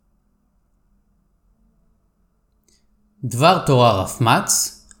דבר תורה רב-מערכתי,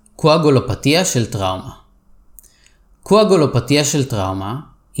 קואגלופתיה של טראומה. קואגלופתיה של טראומה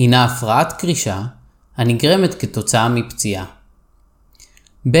הינה הפרעת קרישה הנגרמת כתוצאה מפציעה.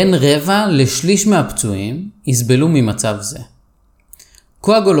 בין רבע לשליש מהפצועים יסבלו ממצב זה.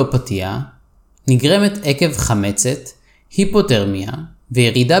 קואגלופתיה נגרמת עקב חמצת, היפותרמיה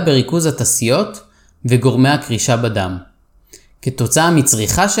וירידה בריכוז הטסיות וגורמי הקרישה בדם, כתוצאה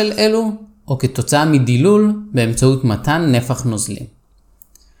מצריכה של אלו או כתוצאה מדילול באמצעות מתן נפח נוזלים.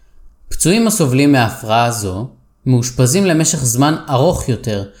 פצועים הסובלים מהפרעה זו מאושפזים למשך זמן ארוך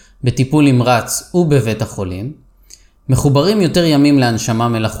יותר בטיפול נמרץ ובבית החולים, מחוברים יותר ימים להנשמה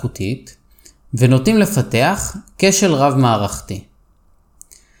מלאכותית ונוטים לפתח כשל רב-מערכתי.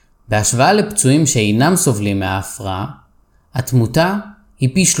 בהשוואה לפצועים שאינם סובלים מההפרעה, התמותה היא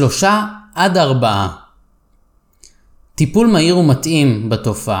פי 3 עד 4. טיפול מהיר ומתאים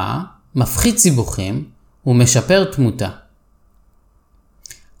בתופעה מפחית סיבוכים ומשפר תמותה.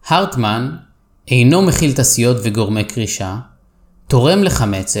 הרטמן אינו מכיל תסיות וגורמי קרישה, תורם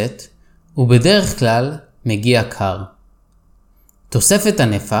לחמצת ובדרך כלל מגיע קר. תוספת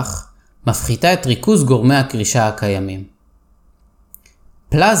הנפח מפחיתה את ריכוז גורמי הקרישה הקיימים.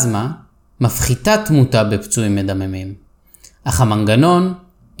 פלזמה מפחיתה תמותה בפצועים מדממים, אך המנגנון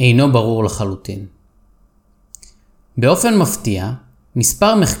אינו ברור לחלוטין. באופן מפתיע,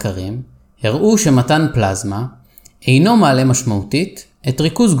 מספר מחקרים הראו שמתן פלזמה אינו מעלה משמעותית את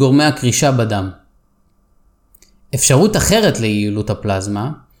ריכוז גורמי הקרישה בדם. אפשרות אחרת ליעילות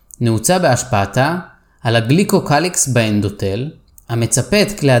הפלזמה נעוצה בהשפעתה על הגליקוקליקס באנדותל המצפה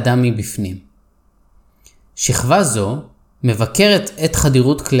את כלי הדם מבפנים. שכבה זו מבקרת את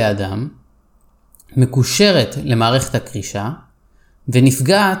חדירות כלי הדם, מקושרת למערכת הקרישה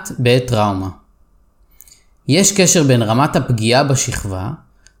ונפגעת בעת טראומה. יש קשר בין רמת הפגיעה בשכבה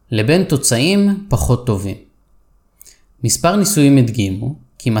לבין תוצאים פחות טובים. מספר ניסויים הדגימו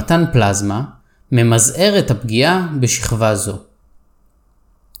כי מתן פלזמה ממזער את הפגיעה בשכבה זו.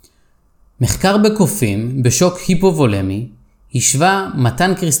 מחקר בקופים בשוק היפובולמי השווה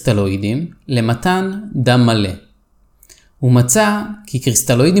מתן קריסטלואידים למתן דם מלא. הוא מצא כי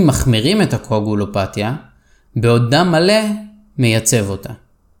קריסטלואידים מחמירים את הקואגלופתיה, בעוד דם מלא מייצב אותה.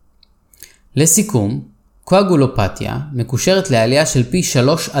 לסיכום, קואגלופתיה מקושרת לעלייה של פי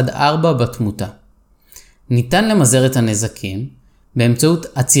 3 עד 4 בתמותה. ניתן למזער את הנזקים באמצעות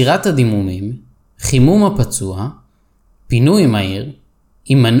עצירת הדימומים, חימום הפצוע, פינוי מהיר,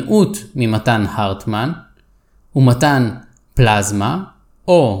 הימנעות ממתן הרטמן ומתן פלזמה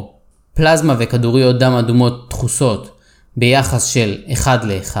או פלזמה וכדוריות דם אדומות דחוסות ביחס של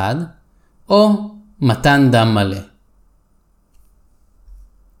 1:1 או מתן דם מלא.